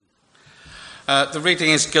The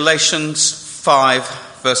reading is Galatians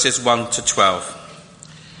 5, verses 1 to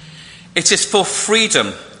 12. It is for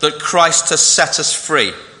freedom that Christ has set us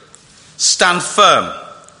free. Stand firm,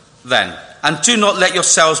 then, and do not let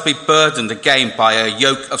yourselves be burdened again by a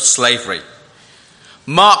yoke of slavery.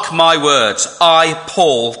 Mark my words, I,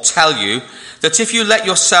 Paul, tell you that if you let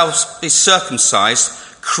yourselves be circumcised,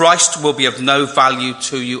 Christ will be of no value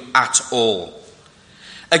to you at all.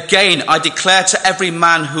 Again, I declare to every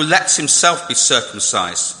man who lets himself be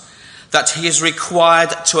circumcised that he is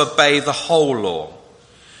required to obey the whole law.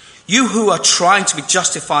 You who are trying to be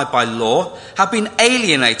justified by law have been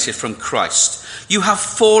alienated from Christ. You have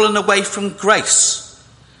fallen away from grace.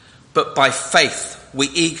 But by faith we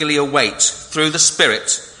eagerly await, through the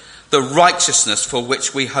Spirit, the righteousness for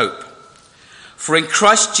which we hope. For in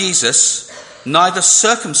Christ Jesus, neither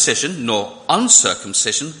circumcision nor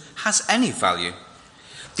uncircumcision has any value.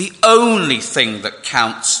 The only thing that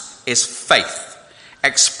counts is faith,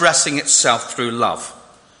 expressing itself through love.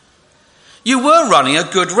 You were running a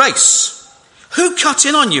good race. Who cut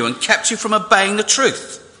in on you and kept you from obeying the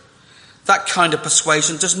truth? That kind of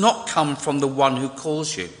persuasion does not come from the one who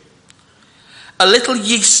calls you. A little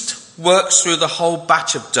yeast works through the whole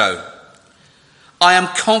batch of dough. I am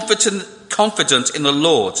confident in the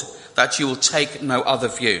Lord that you will take no other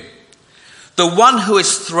view. The one who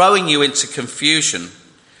is throwing you into confusion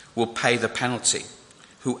will pay the penalty,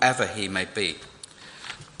 whoever he may be.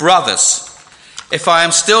 Brothers, if I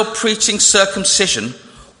am still preaching circumcision,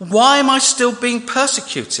 why am I still being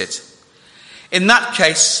persecuted? In that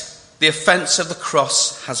case, the offence of the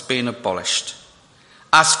cross has been abolished.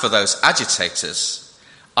 As for those agitators,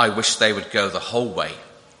 I wish they would go the whole way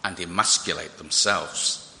and emasculate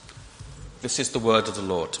themselves. This is the word of the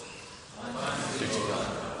Lord.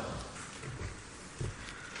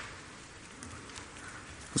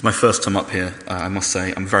 It's my first time up here. I must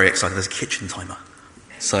say I'm very excited. There's a kitchen timer,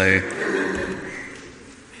 so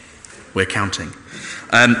we're counting.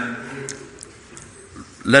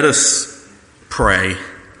 Let us pray,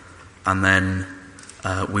 and then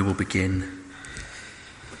we will begin.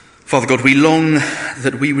 Father God, we long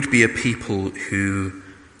that we would be a people who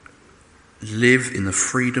live in the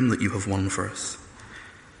freedom that you have won for us.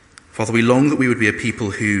 Father, we long that we would be a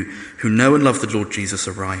people who know and love the Lord Jesus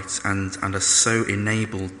aright and are so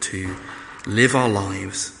enabled to live our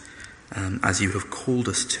lives as you have called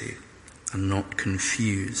us to, and not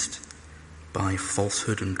confused by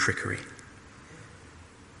falsehood and trickery.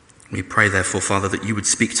 We pray, therefore, Father, that you would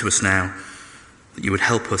speak to us now, that you would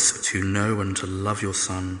help us to know and to love your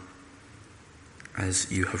Son as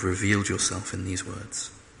you have revealed yourself in these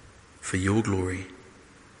words. For your glory.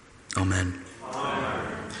 Amen.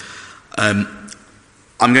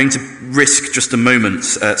 I'm going to risk just a moment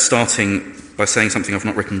starting by saying something I've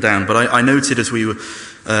not written down, but I noted as we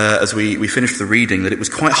finished the reading that it was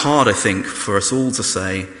quite hard, I think, for us all to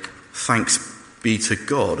say thanks be to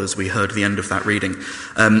God as we heard the end of that reading.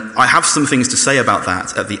 I have some things to say about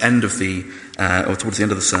that at the end of or towards the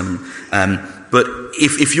end of the sermon, but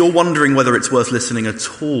if you're wondering whether it's worth listening at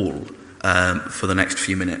all for the next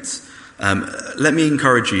few minutes, let me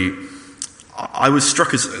encourage you. I was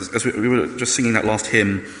struck as we were just singing that last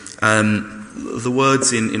hymn, the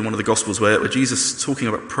words in one of the Gospels where Jesus, talking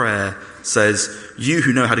about prayer, says, "You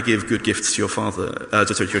who know how to give good gifts to your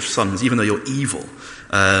to your sons, even though you're evil,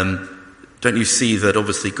 don't you see that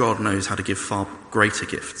obviously God knows how to give far greater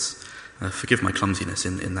gifts?" Forgive my clumsiness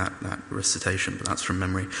in that recitation, but that's from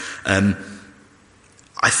memory.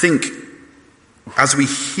 I think as we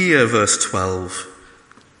hear verse 12,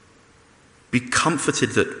 be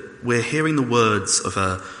comforted that we're hearing the words of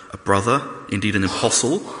a brother, indeed an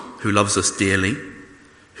apostle, who loves us dearly,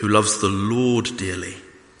 who loves the Lord dearly,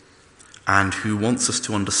 and who wants us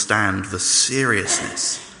to understand the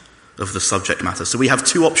seriousness of the subject matter. So we have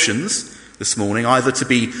two options this morning, either to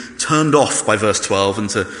be turned off by verse 12 and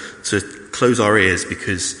to close our ears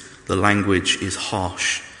because the language is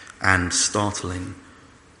harsh and startling,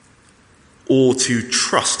 or to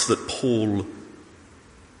trust that Paul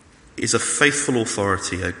is a faithful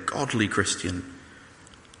authority, a godly Christian,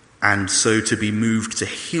 and so to be moved to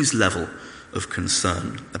his level of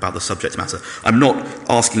concern about the subject matter. I'm not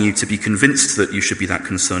asking you to be convinced that you should be that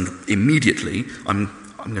concerned immediately. I'm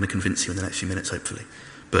going to convince you in the next few minutes, hopefully.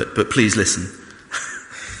 But please listen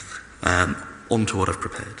on to what I've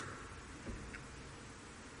prepared.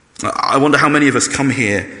 I wonder how many of us come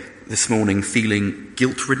here this morning feeling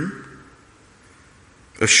guilt-ridden,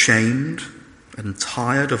 ashamed, and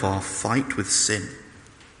tired of our fight with sin.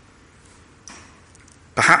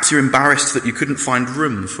 Perhaps you're embarrassed that you couldn't find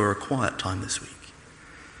room for a quiet time this week.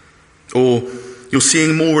 Or you're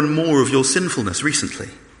seeing more and more of your sinfulness recently.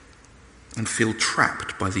 and feel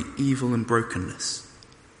trapped by the evil and brokenness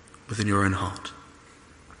within your own heart.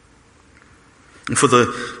 And for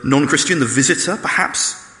the non-Christian, the visitor,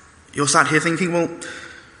 perhaps you're sat here thinking, well,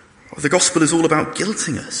 the gospel is all about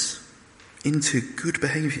guilting us into good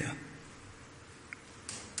behaviour.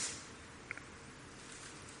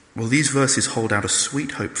 Well, these verses hold out a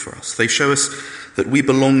sweet hope for us. They show us that we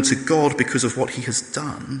belong to God because of what he has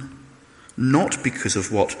done, not because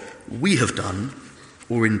of what we have done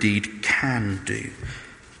or indeed can do.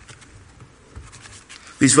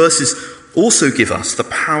 These verses also give us the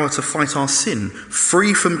power to fight our sin,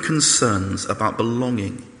 free from concerns about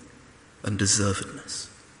belonging and deservedness.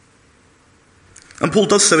 And Paul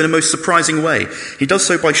does so in a most surprising way. He does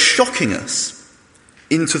so by shocking us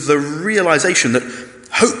into the realization that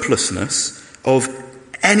hopelessness of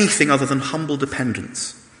anything other than humble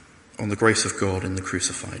dependence on the grace of God in the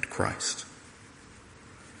crucified Christ.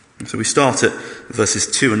 And so we start at verses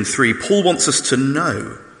 2 and 3. Paul wants us to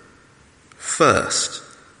know, first,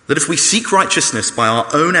 that if we seek righteousness by our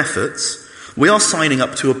own efforts, we are signing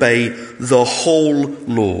up to obey the whole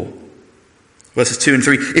law. Verses 2 and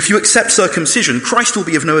 3, if you accept circumcision, Christ will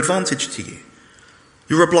be of no advantage to you.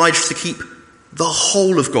 You're obliged to keep the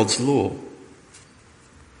whole of God's law.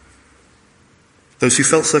 Those who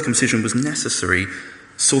felt circumcision was necessary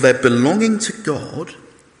saw their belonging to God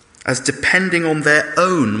as depending on their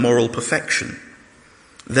own moral perfection,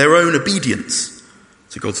 their own obedience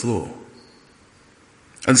to God's law.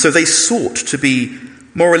 And so they sought to be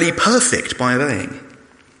morally perfect by obeying.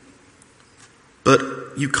 But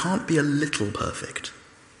you can't be a little perfect.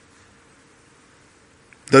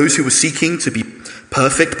 Those who were seeking to be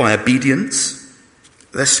perfect by obedience,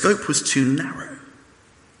 their scope was too narrow.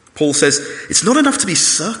 Paul says, it's not enough to be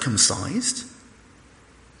circumcised.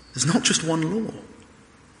 There's not just one law.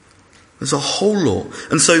 There's a whole law.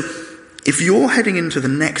 And so, if you're heading into the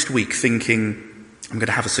next week thinking, I'm going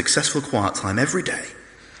to have a successful quiet time every day,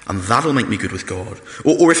 and that'll make me good with God,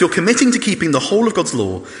 or if you're committing to keeping the whole of God's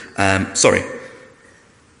law,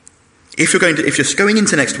 if you're going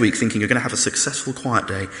into next week thinking you're going to have a successful quiet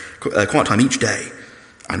time each day,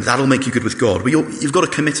 and that'll make you good with God, well, you've got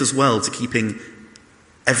to commit as well to keeping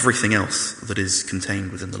everything else that is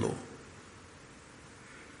contained within the law.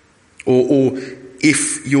 Or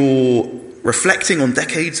if you're reflecting on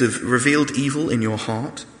decades of revealed evil in your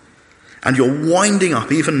heart, and you're winding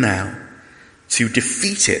up even now to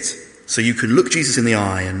defeat it so you can look Jesus in the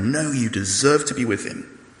eye and know you deserve to be with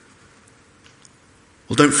him,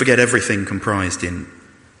 well, don't forget everything comprised in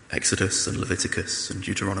Exodus and Leviticus and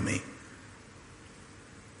Deuteronomy.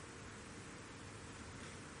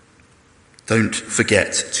 Don't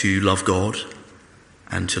forget to love God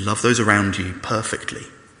and to love those around you perfectly,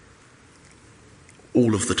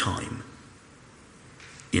 all of the time,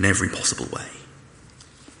 in every possible way.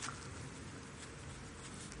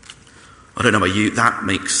 I don't know about you, that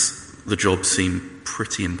makes the job seem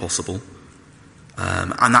pretty impossible.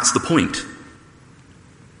 And that's the point.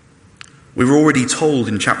 We were already told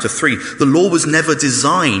in chapter 3, the law was never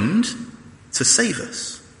designed to save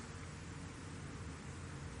us.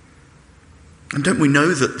 And don't we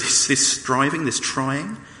know that this striving, this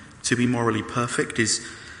trying to be morally perfect is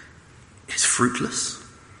fruitless?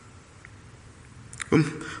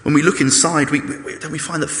 When we look inside, don't we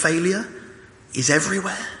find that failure is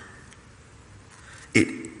everywhere?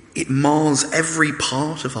 It mars every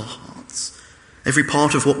part of our hearts, every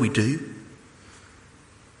part of what we do.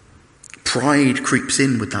 Pride creeps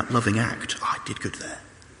in with that loving act. Oh, I did good there.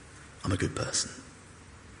 I'm a good person.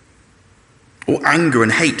 Or anger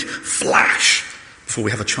and hate flash before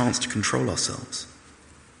we have a chance to control ourselves.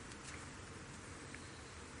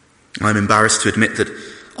 I'm embarrassed to admit that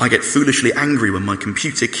I get foolishly angry when my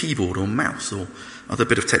computer keyboard or mouse or other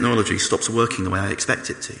bit of technology stops working the way I expect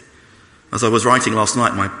it to. As I was writing last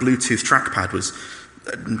night, my Bluetooth trackpad was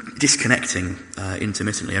disconnecting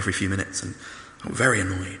intermittently every few minutes, and I'm very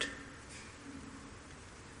annoyed.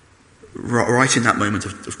 Right in that moment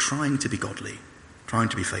of trying to be godly, trying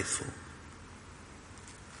to be faithful.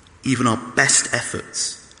 Even our best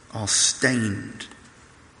efforts are stained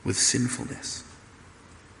with sinfulness.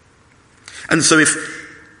 And so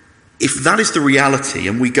if that is the reality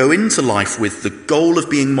and we go into life with the goal of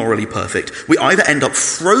being morally perfect, we either end up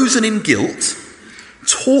frozen in guilt,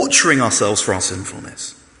 torturing ourselves for our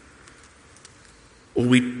sinfulness, or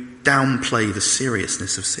we downplay the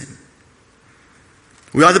seriousness of sin.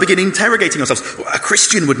 We either begin interrogating ourselves, a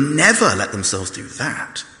Christian would never let themselves do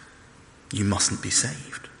that. You mustn't be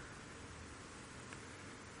saved.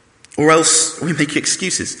 Or else we make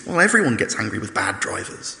excuses. Well, everyone gets angry with bad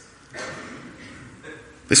drivers.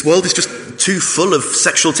 This world is just too full of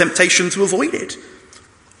sexual temptation to avoid it.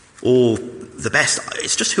 or the best.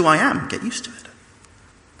 It's just who I am. Get used to it.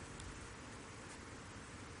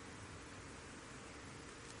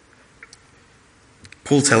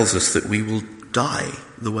 Paul tells us that we will die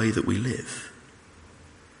the way that we live.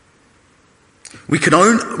 We can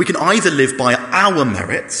either live by our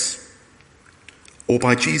merits or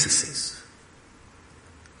by Jesus's.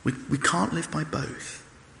 We can't live by both.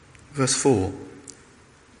 Verse 4,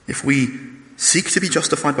 if we seek to be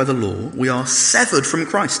justified by the law, we are severed from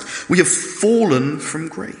Christ. We have fallen from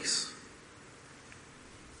grace.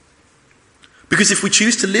 Because if we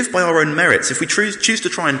choose to live by our own merits, if we choose to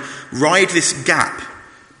try and ride this gap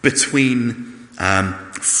between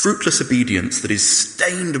fruitless obedience that is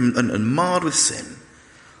stained and marred with sin,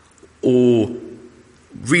 or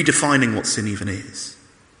redefining what sin even is,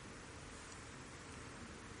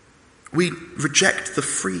 we reject the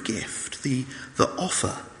free gift, the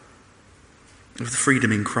offer of the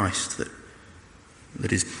freedom in Christ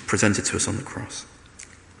that is presented to us on the cross.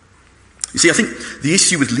 You see, I think the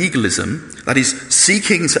issue with legalism, that is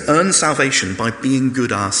seeking to earn salvation by being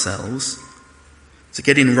good ourselves, to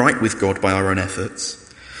get in right with God by our own efforts,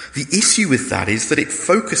 the issue with that is that it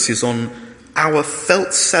focuses on our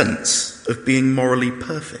felt sense of being morally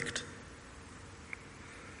perfect.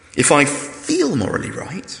 If I feel morally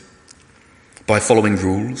right by following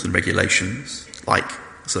rules and regulations, like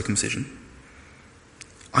circumcision,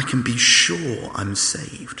 I can be sure I'm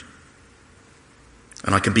saved.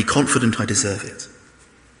 And I can be confident I deserve it.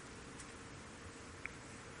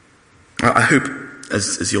 I hope,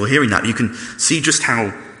 as you're hearing that, you can see just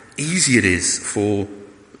how easy it is for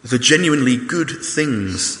the genuinely good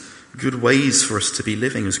things, good ways for us to be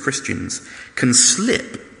living as Christians, can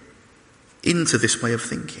slip into this way of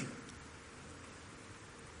thinking.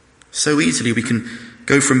 So easily we can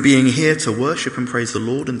go from being here to worship and praise the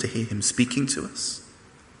Lord and to hear him speaking to us,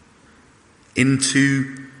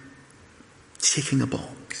 into ticking a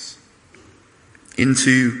box,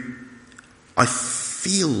 into I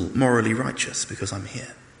feel morally righteous because I'm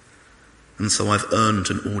here, and so I've earned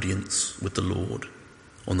an audience with the Lord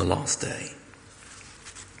on the last day.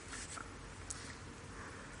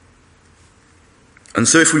 And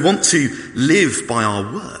so if we want to live by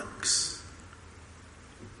our works,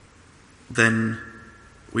 then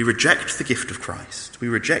we reject the gift of Christ, we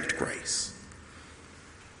reject grace,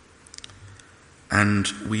 and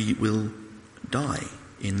we will die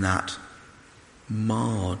in that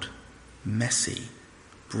marred, messy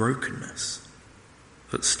brokenness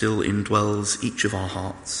that still indwells each of our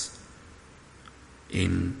hearts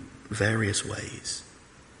in various ways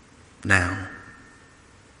now.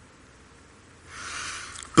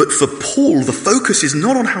 But for Paul, the focus is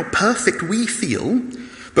not on how perfect we feel,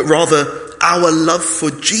 but rather our love for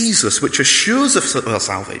Jesus, which assures us of our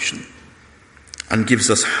salvation and gives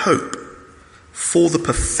us hope for the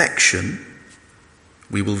perfection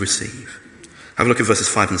we will receive. Have a look at verses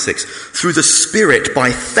 5 and 6. Through the Spirit,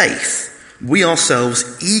 by faith, we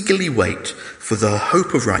ourselves eagerly wait for the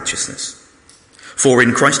hope of righteousness. For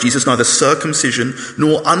in Christ Jesus neither circumcision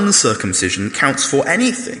nor uncircumcision counts for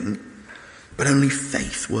anything, but only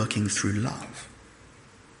faith working through love.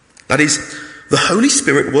 That is, the Holy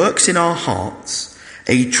Spirit works in our hearts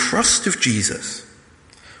a trust of Jesus,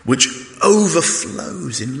 which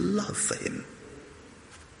overflows in love for him.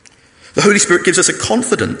 The Holy Spirit gives us a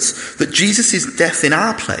confidence that Jesus' death in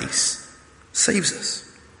our place saves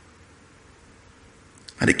us.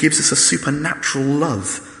 And it gives us a supernatural love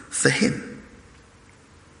for him.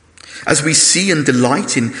 As we see and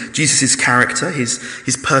delight in Jesus' character,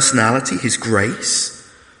 his personality, his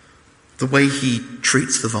grace, the way he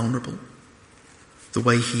treats the vulnerable, the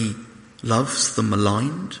way he loves the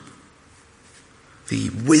maligned, the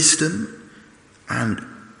wisdom and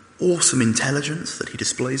awesome intelligence that he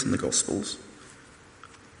displays in the Gospels.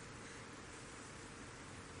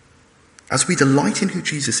 As we delight in who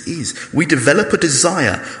Jesus is, we develop a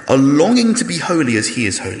desire, a longing to be holy as he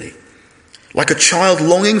is holy, like a child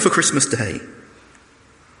longing for Christmas Day.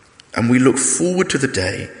 And we look forward to the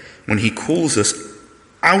day when he calls us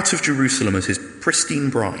out of Jerusalem as his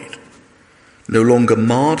pristine bride, no longer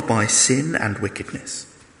marred by sin and wickedness,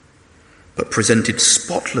 but presented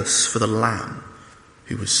spotless for the Lamb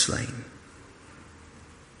who was slain.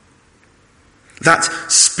 That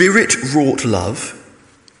Spirit-wrought love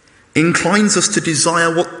inclines us to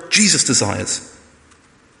desire what Jesus desires,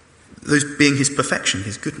 those being his perfection,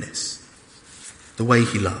 his goodness, the way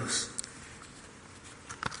he loves.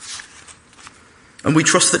 And we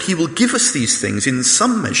trust that he will give us these things in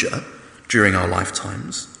some measure during our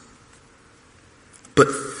lifetimes, but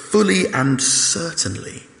fully and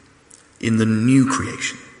certainly in the new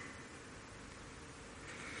creation.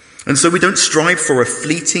 And so we don't strive for a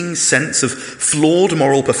fleeting sense of flawed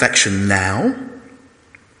moral perfection now.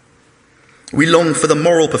 We long for the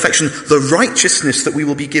moral perfection, the righteousness that we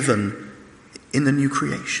will be given in the new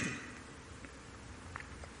creation.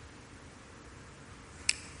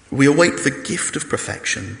 We await the gift of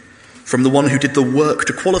perfection from the one who did the work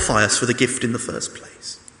to qualify us for the gift in the first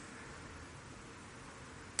place.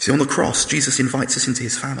 See, on the cross, Jesus invites us into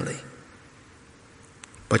his family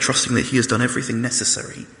by trusting that he has done everything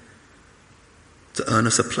necessary to earn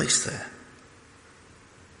us a place there.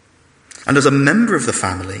 And as a member of the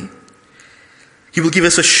family, he will give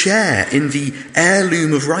us a share in the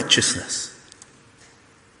heirloom of righteousness.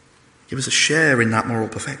 Give us a share in that moral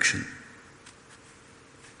perfection.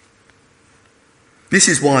 This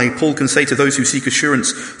is why Paul can say to those who seek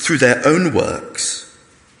assurance through their own works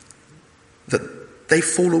that they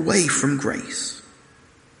fall away from grace.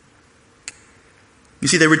 You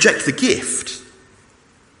see, they reject the gift.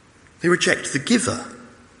 They reject the giver.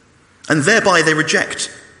 And thereby they reject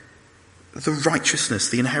the righteousness,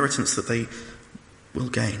 the inheritance that they will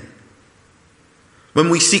gain. When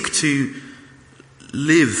we seek to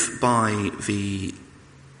live by the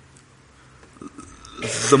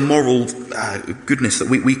moral goodness that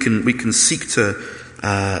we can seek to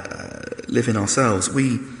live in ourselves,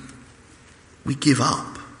 we give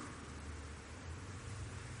up.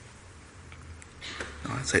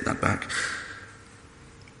 I'll take that back.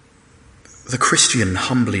 The Christian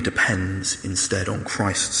humbly depends instead on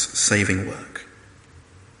Christ's saving work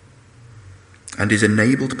and is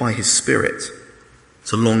enabled by his Spirit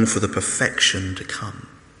to long for the perfection to come.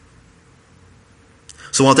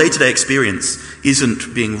 So our day-to-day experience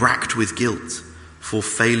isn't being racked with guilt for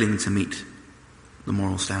failing to meet the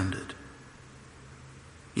moral standard.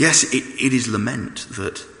 Yes, it is lament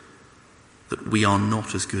that we are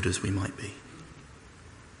not as good as we might be.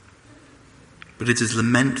 But it is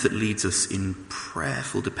lament that leads us in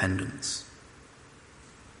prayerful dependence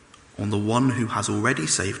on the one who has already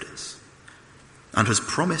saved us and has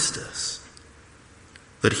promised us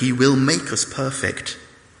that he will make us perfect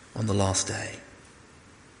on the last day.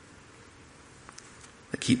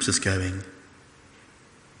 That keeps us going.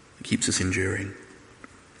 It keeps us enduring.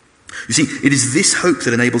 You see, it is this hope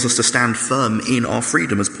that enables us to stand firm in our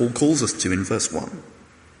freedom, as Paul calls us to in verse 1.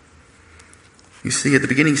 You see, at the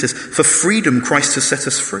beginning he says, "For freedom Christ has set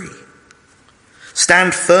us free.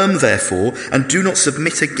 Stand firm, therefore, and do not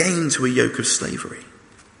submit again to a yoke of slavery."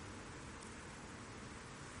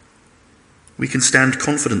 We can stand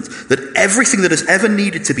confident that everything that has ever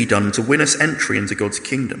needed to be done to win us entry into God's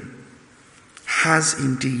kingdom has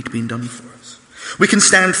indeed been done for us. We can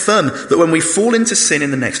stand firm that when we fall into sin in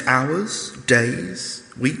the next hours, days,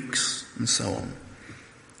 weeks, and so on,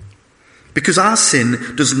 because our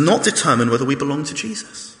sin does not determine whether we belong to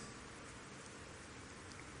Jesus.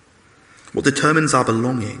 What determines our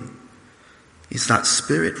belonging is that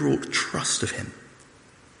Spirit-wrought trust of him,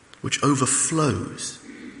 which overflows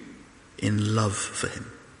in love for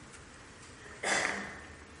him.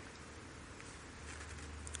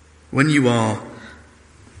 When you are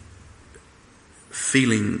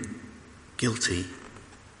feeling guilty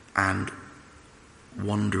and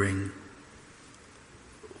wondering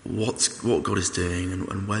what God is doing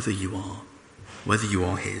and whether you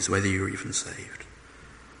are his, whether you're even saved,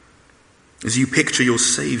 as you picture your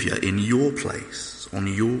Saviour in your place, on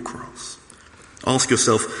your cross, ask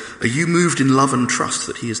yourself, are you moved in love and trust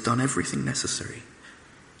that he has done everything necessary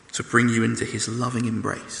to bring you into his loving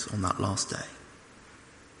embrace on that last day?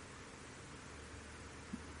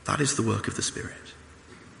 That is the work of the Spirit.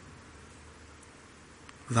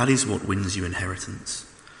 That is what wins you inheritance.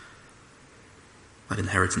 That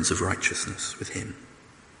inheritance of righteousness with him.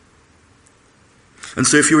 And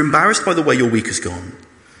so if you're embarrassed by the way your week has gone,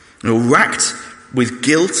 you're racked with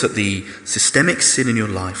guilt at the systemic sin in your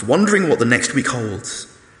life, wondering what the next week holds,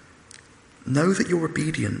 know that your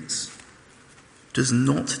obedience does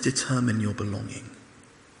not determine your belonging.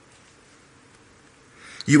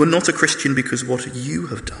 You are not a Christian because of what you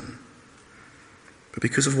have done, but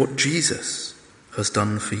because of what Jesus has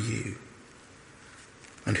done for you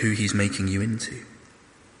and who he's making you into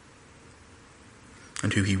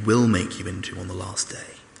and who he will make you into on the last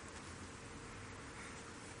day.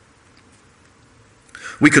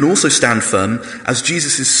 We can also stand firm as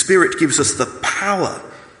Jesus' Spirit gives us the power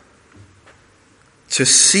to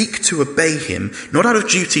seek to obey him, not out of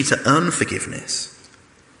duty to earn forgiveness,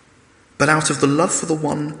 but out of the love for the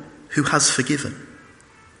one who has forgiven.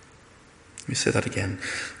 Let me say that again.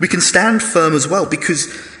 We can stand firm as well because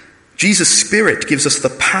Jesus' Spirit gives us the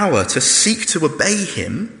power to seek to obey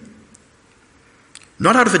him,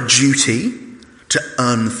 not out of a duty to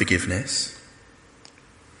earn forgiveness,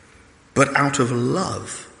 but out of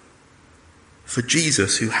love for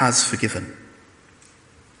Jesus who has forgiven.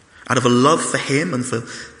 Out of a love for him and for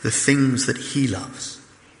the things that he loves.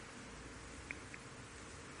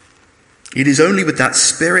 It is only with that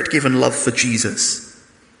Spirit-given love for Jesus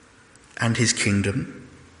and his kingdom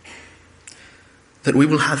that we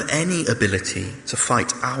will have any ability to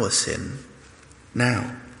fight our sin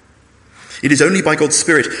now. It is only by God's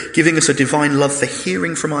Spirit giving us a divine love for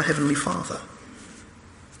hearing from our Heavenly Father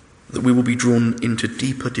that we will be drawn into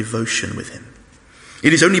deeper devotion with him.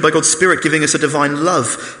 It is only by God's Spirit giving us a divine love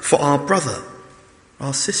for our brother,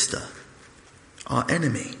 our sister, our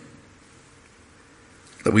enemy,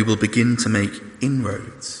 that we will begin to make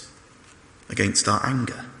inroads against our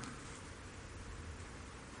anger.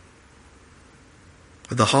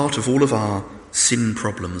 At the heart of all of our sin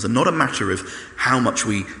problems are not a matter of how much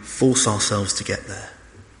we force ourselves to get there,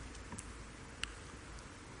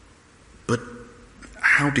 but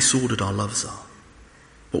how disordered our loves are,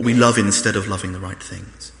 what we love instead of loving the right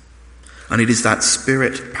things. And it is that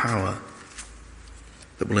Spirit power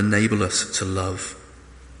that will enable us to love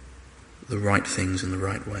the right things in the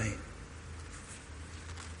right way.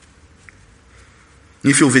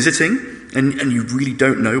 If you're visiting and you really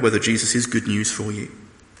don't know whether Jesus is good news for you,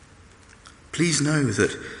 please know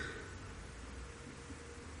that...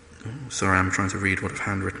 sorry, I'm trying to read what I've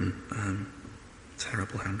handwritten.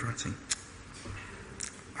 Terrible handwriting.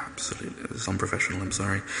 Absolutely, it's unprofessional, I'm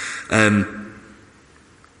sorry.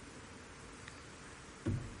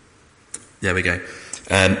 There we go.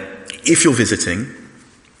 If you're visiting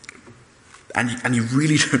and you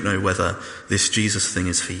really don't know whether this Jesus thing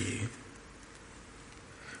is for you,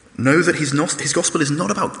 know that his gospel is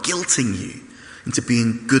not about guilting you into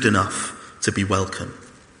being good enough to be welcome.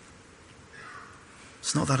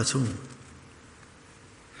 It's not that at all.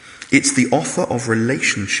 It's the offer of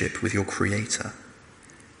relationship with your Creator,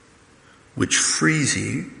 which frees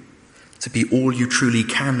you to be all you truly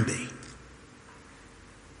can be.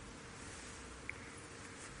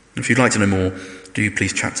 If you'd like to know more, do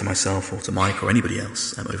please chat to myself or to Mike or anybody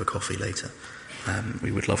else over coffee later.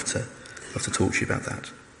 We would love to talk to you about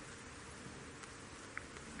that.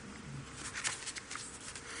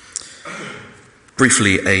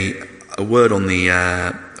 Briefly, a word on the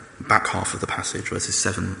back half of the passage, verses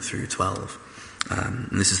 7 through 12.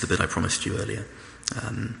 And this is the bit I promised you earlier.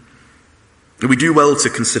 We do well to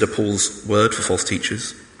consider Paul's word for false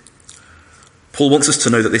teachers. Paul wants us to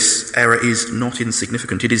know that this error is not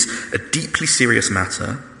insignificant. It is a deeply serious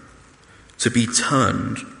matter to be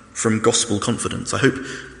turned from gospel confidence. I hope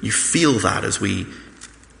you feel that as we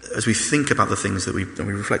think about the things that we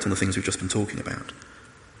reflect on the things we've just been talking about.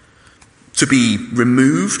 To be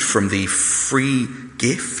removed from the free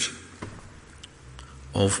gift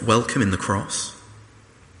of welcome in the cross.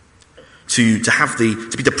 To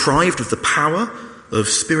be deprived of the power of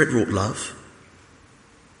Spirit-wrought love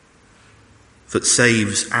that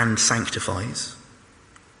saves and sanctifies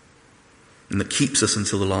and that keeps us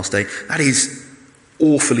until the last day. That is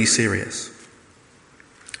awfully serious.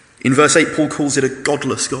 In verse 8, Paul calls it a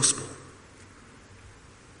godless gospel.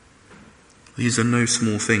 These are no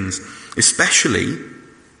small things, especially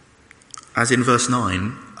as in verse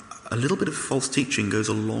 9, a little bit of false teaching goes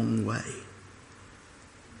a long way.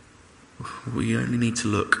 We don't need to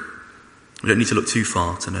look too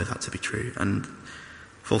far to know that to be true. And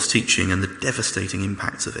false teaching and the devastating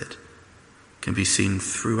impacts of it can be seen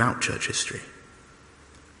throughout church history,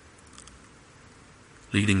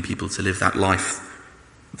 leading people to live that life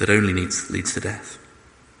that only leads to death.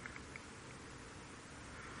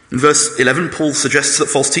 In verse 11, Paul suggests that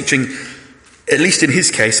false teaching, at least in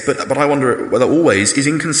his case, but I wonder whether always, is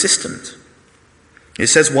inconsistent. It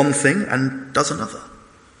says one thing and does another.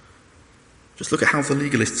 Just look at how the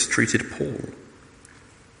legalists treated Paul.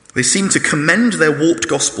 They seem to commend their warped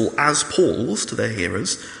gospel as Paul's to their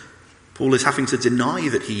hearers. Paul is having to deny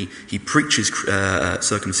that he preaches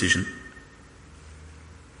circumcision.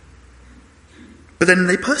 But then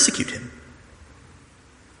they persecute him.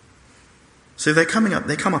 So they come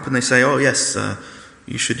up and they say, oh yes,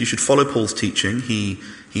 you should follow Paul's teaching.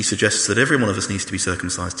 He suggests that every one of us needs to be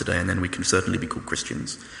circumcised today, and then we can certainly be called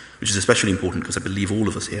Christians, which is especially important because I believe all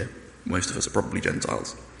of us here, most of us are probably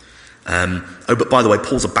Gentiles. But by the way,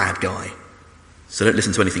 Paul's a bad guy. So don't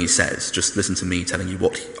listen to anything he says. Just listen to me telling you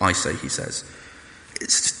what I say he says.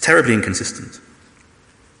 It's terribly inconsistent.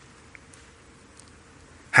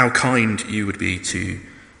 How kind you would be to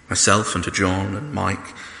myself and to John and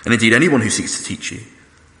Mike, and indeed anyone who seeks to teach you,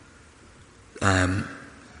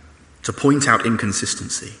 to point out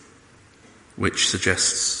inconsistency which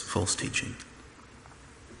suggests false teaching.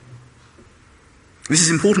 This is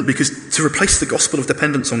important because to replace the gospel of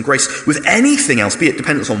dependence on grace with anything else, be it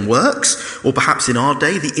dependence on works, or perhaps in our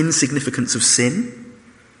day, the insignificance of sin,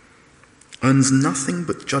 earns nothing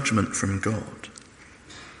but judgment from God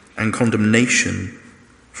and condemnation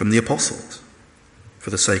from the apostles for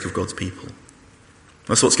the sake of God's people.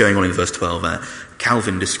 That's what's going on in verse 12.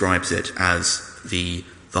 Calvin describes it as the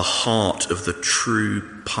heart of the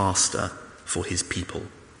true pastor for his people,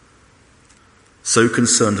 so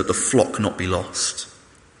concerned that the flock not be lost,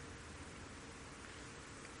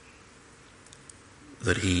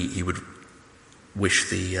 that he would wish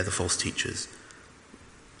the false teachers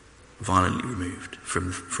violently removed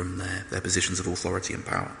from their positions of authority and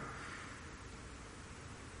power.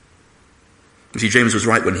 You see, James was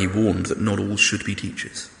right when he warned that not all should be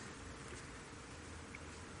teachers.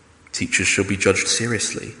 Teachers shall be judged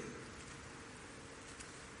seriously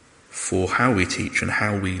for how we teach and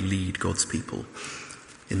how we lead God's people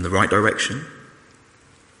in the right direction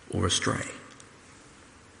or astray.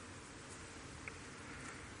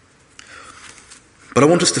 But I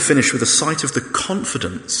want us to finish with a sight of the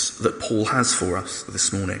confidence that Paul has for us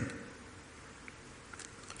this morning.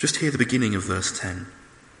 Just hear the beginning of verse 10.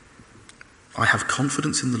 I have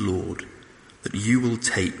confidence in the Lord that you will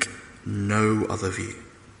take no other view.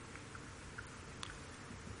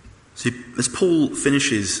 See, as Paul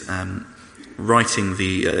finishes writing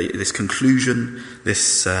this conclusion,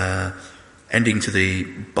 this ending to the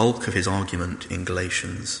bulk of his argument in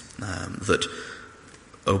Galatians, that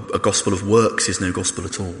a gospel of works is no gospel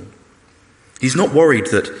at all. He's not worried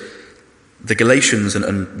that the Galatians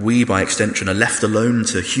and we by extension are left alone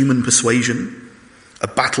to human persuasion, a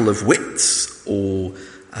battle of wits or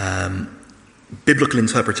biblical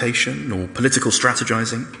interpretation or political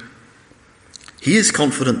strategizing. He is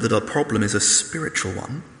confident that our problem is a spiritual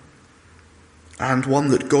one, and one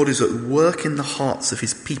that God is at work in the hearts of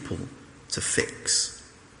his people to fix.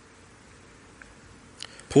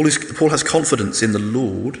 Paul has confidence in the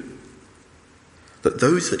Lord that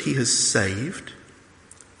those that he has saved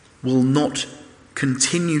will not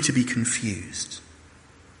continue to be confused.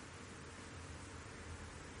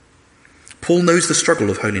 Paul knows the struggle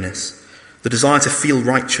of holiness, the desire to feel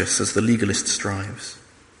righteous as the legalist strives.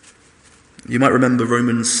 You might remember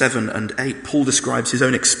Romans 7 and 8. Paul describes his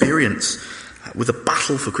own experience with a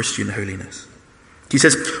battle for Christian holiness. He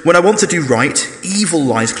says, when I want to do right, evil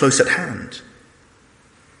lies close at hand.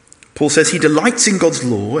 Paul says he delights in God's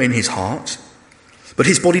law in his heart, but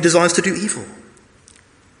his body desires to do evil.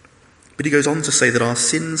 But he goes on to say that our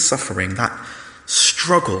sin suffering, that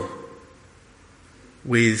struggle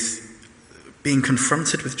with being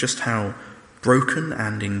confronted with just how broken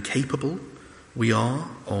and incapable we are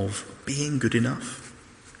of being good enough.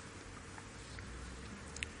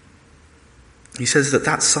 He says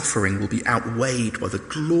that suffering will be outweighed by the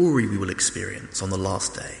glory we will experience on the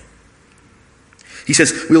last day. He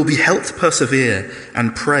says we will be helped to persevere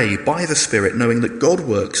and pray by the Spirit, knowing that God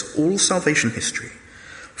works all salvation history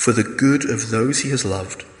for the good of those he has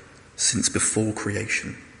loved since before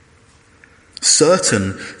creation.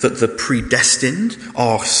 Certain that the predestined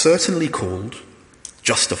are certainly called,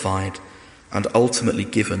 justified, and ultimately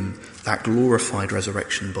given that glorified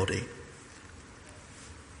resurrection body.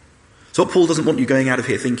 So what Paul doesn't want you going out of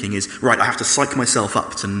here thinking is, right, I have to psych myself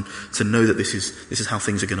up to know that this is how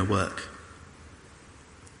things are going to work.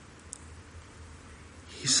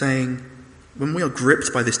 He's saying, when we are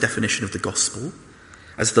gripped by this definition of the gospel,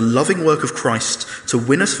 as the loving work of Christ to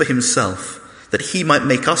win us for himself, that he might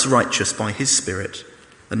make us righteous by his Spirit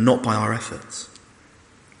and not by our efforts,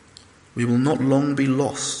 we will not long be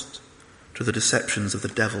lost to the deceptions of the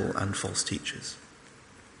devil and false teachers.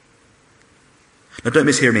 Now don't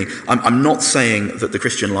mishear me. I'm not saying that the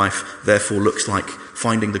Christian life therefore looks like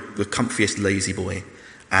finding the comfiest lazy boy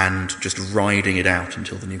and just riding it out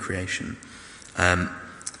until the new creation.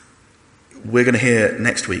 We're going to hear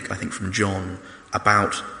next week, I think, from John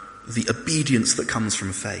about the obedience that comes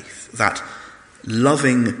from faith, that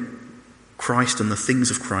loving Christ and the things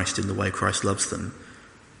of Christ in the way Christ loves them,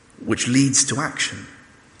 which leads to action.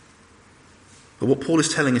 But what Paul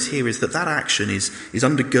is telling us here is that action is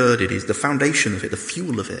undergirded, is the foundation of it, the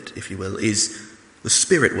fuel of it, if you will, is the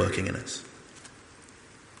Spirit working in us.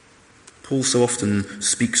 Paul so often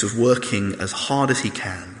speaks of working as hard as he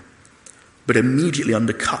can, but immediately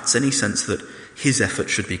undercuts any sense that his effort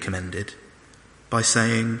should be commended by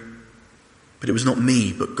saying, but it was not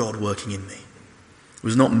me, but God working in me. It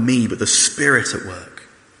was not me, but the Spirit at work.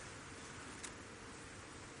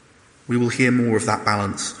 We will hear more of that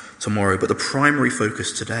balance tomorrow, but the primary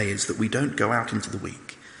focus today is that we don't go out into the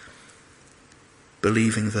week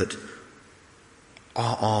believing that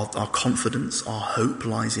our confidence, our hope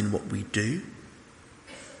lies in what we do,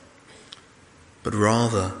 but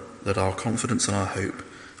rather that our confidence and our hope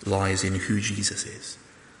lies in who Jesus is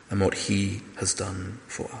and what he has done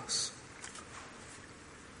for us.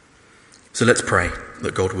 So let's pray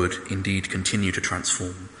that God would indeed continue to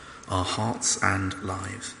transform our hearts and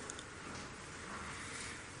lives.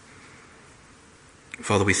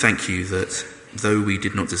 Father, we thank you that though we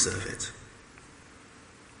did not deserve it,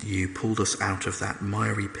 you pulled us out of that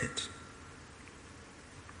miry pit.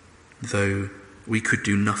 Though we could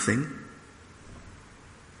do nothing,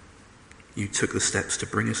 you took the steps to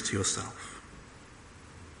bring us to yourself.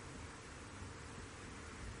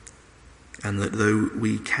 And that though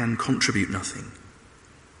we can contribute nothing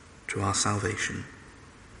to our salvation,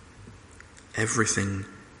 everything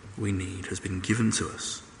we need has been given to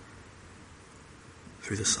us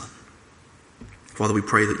through the Son. Father, we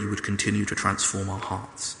pray that you would continue to transform our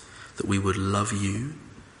hearts, that we would love you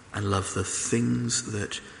and love the things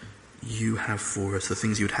that you have for us, the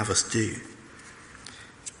things you would have us do.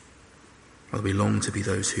 Father, we long to be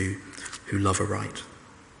those who love aright.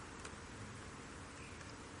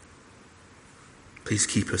 Please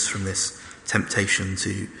keep us from this temptation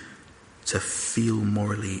to feel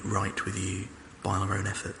morally right with you by our own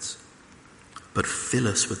efforts, but fill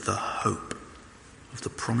us with the hope of the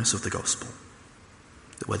promise of the gospel,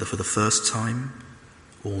 that whether for the first time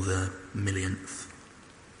or the millionth,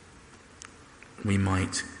 we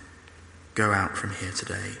might go out from here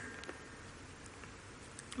today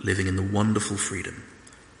living in the wonderful freedom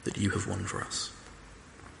that you have won for us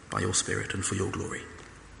by your Spirit and for your glory.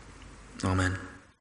 Amen.